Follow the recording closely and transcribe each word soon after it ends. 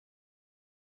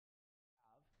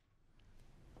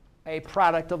a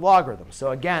product of logarithms.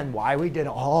 So again, why we did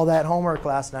all that homework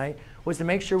last night was to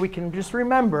make sure we can just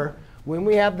remember when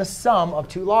we have the sum of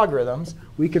two logarithms,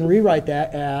 we can rewrite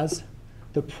that as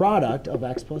the product of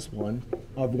x plus 1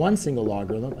 of one single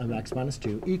logarithm of x minus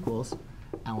 2 equals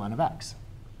ln of x.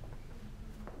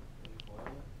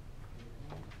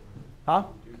 Huh?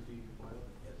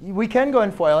 We can go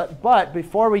and FOIL it, but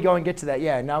before we go and get to that,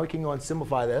 yeah, now we can go and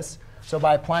simplify this. So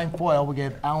by applying FOIL, we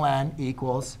give ln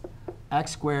equals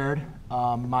x squared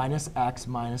minus x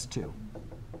minus 2.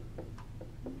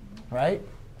 Right?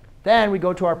 Then we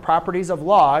go to our properties of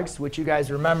logs, which you guys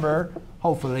remember,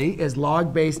 hopefully, is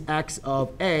log base x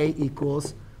of a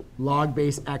equals log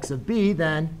base x of b,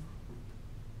 then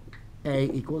a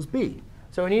equals b.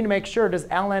 So we need to make sure, does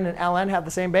ln and ln have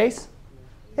the same base?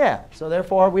 Yeah, so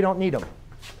therefore, we don't need them.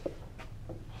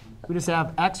 We just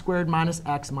have x squared minus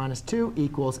x minus 2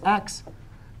 equals x.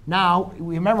 Now,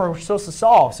 remember, we're supposed to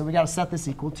solve, so we got to set this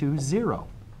equal to 0.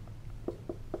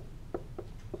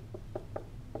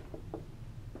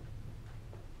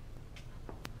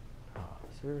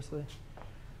 Seriously?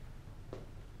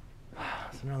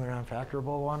 Is another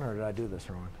non-factorable one, or did I do this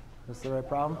wrong? Is this the right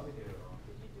problem?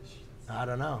 I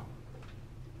don't know.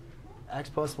 X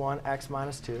plus 1, x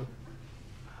minus 2.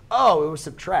 Oh, it was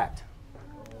subtract.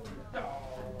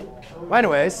 Well,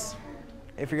 anyways,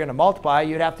 if you're going to multiply,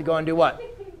 you'd have to go and do what?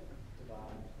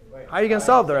 How are you going to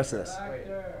solve the rest of this?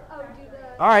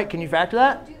 All right, can you factor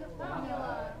that?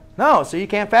 No, so you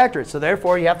can't factor it. So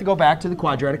therefore, you have to go back to the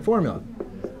quadratic formula.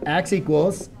 X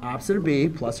equals opposite of b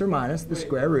plus or minus the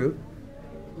square root.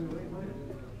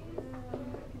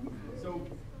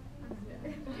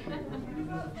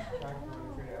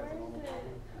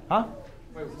 Huh?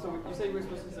 Wait, so you say you were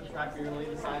supposed to subtract, but you're going to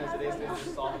leave the sign as it is, and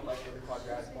just solve it like with the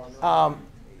quadratic formula?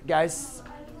 Guys,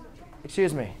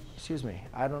 excuse me.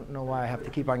 I don't know why I have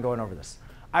to keep on going over this.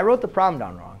 I wrote the problem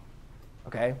down wrong.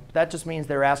 OK? That just means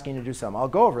they're asking you to do something. I'll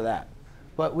go over that.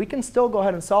 But we can still go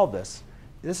ahead and solve this.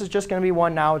 This is just going to be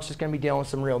one now. It's just going to be dealing with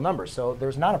some real numbers. So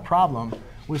there's not a problem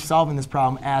with solving this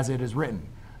problem as it is written.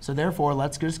 So therefore,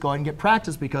 let's just go ahead and get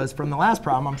practice, because from the last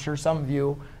problem, I'm sure some of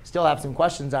you still have some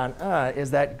questions on,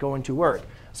 is that going to work?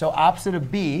 So opposite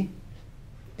of b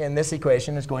in this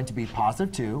equation is going to be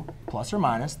positive 2 plus or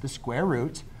minus the square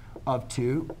root of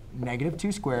negative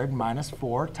 2 squared minus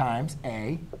 4 times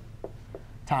a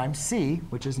times c,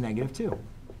 which is negative 2,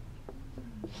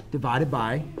 divided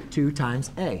by 2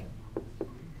 times a.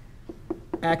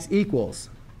 X equals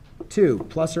 2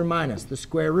 plus or minus the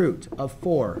square root of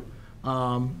 4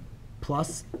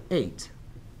 plus 8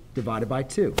 divided by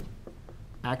 2.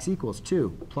 X equals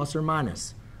 2 plus or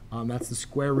minus, that's the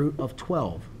square root of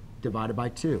 12 divided by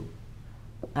 2.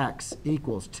 X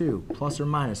equals 2 plus or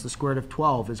minus the square root of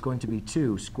 12 is going to be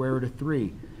 2 square root of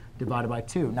 3 divided by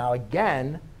 2. Now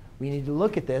again, we need to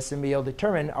look at this and be able to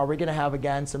determine, are we going to have,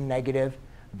 again, some negative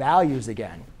values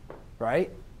again?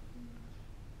 Right?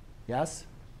 Yes?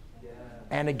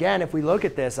 And again, if we look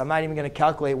at this, I'm not even going to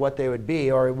calculate what they would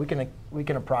be, or we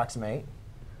can approximate,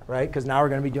 right? Because now we're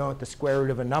going to be dealing with the square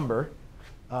root of a number.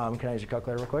 Can I use your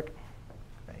calculator real quick?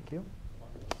 Thank you.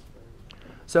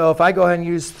 So if I go ahead and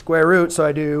use square root, so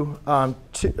I do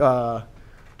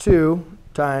 2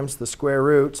 times the square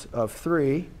root of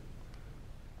 3,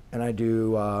 and I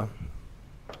do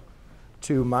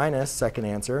 2 minus, second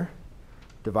answer,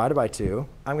 divided by 2.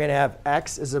 I'm going to have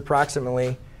x is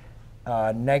approximately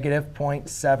negative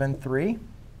 0.73,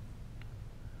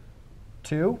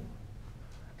 2.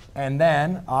 And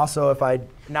then also,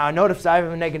 now notice I have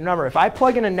a negative number. If I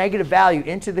plug in a negative value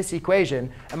into this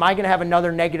equation, am I going to have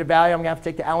another negative value I'm going to have to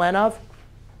take the ln of?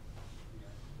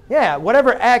 Yeah,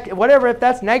 whatever, if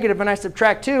that's negative and I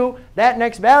subtract 2, that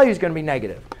next value is going to be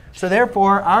negative. So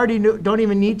therefore, I already don't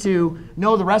even need to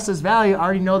know the rest of this value. I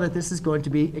already know that this is going to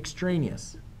be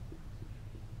extraneous.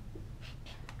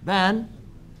 Then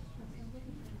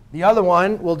the other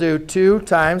one, we'll do 2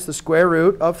 times the square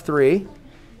root of 3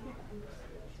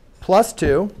 plus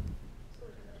 2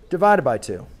 divided by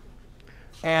 2.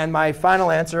 And my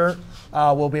final answer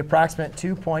will be approximate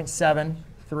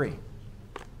 2.73.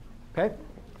 OK?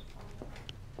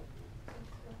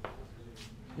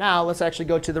 Now let's actually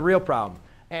go to the real problem.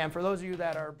 And for those of you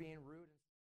that are being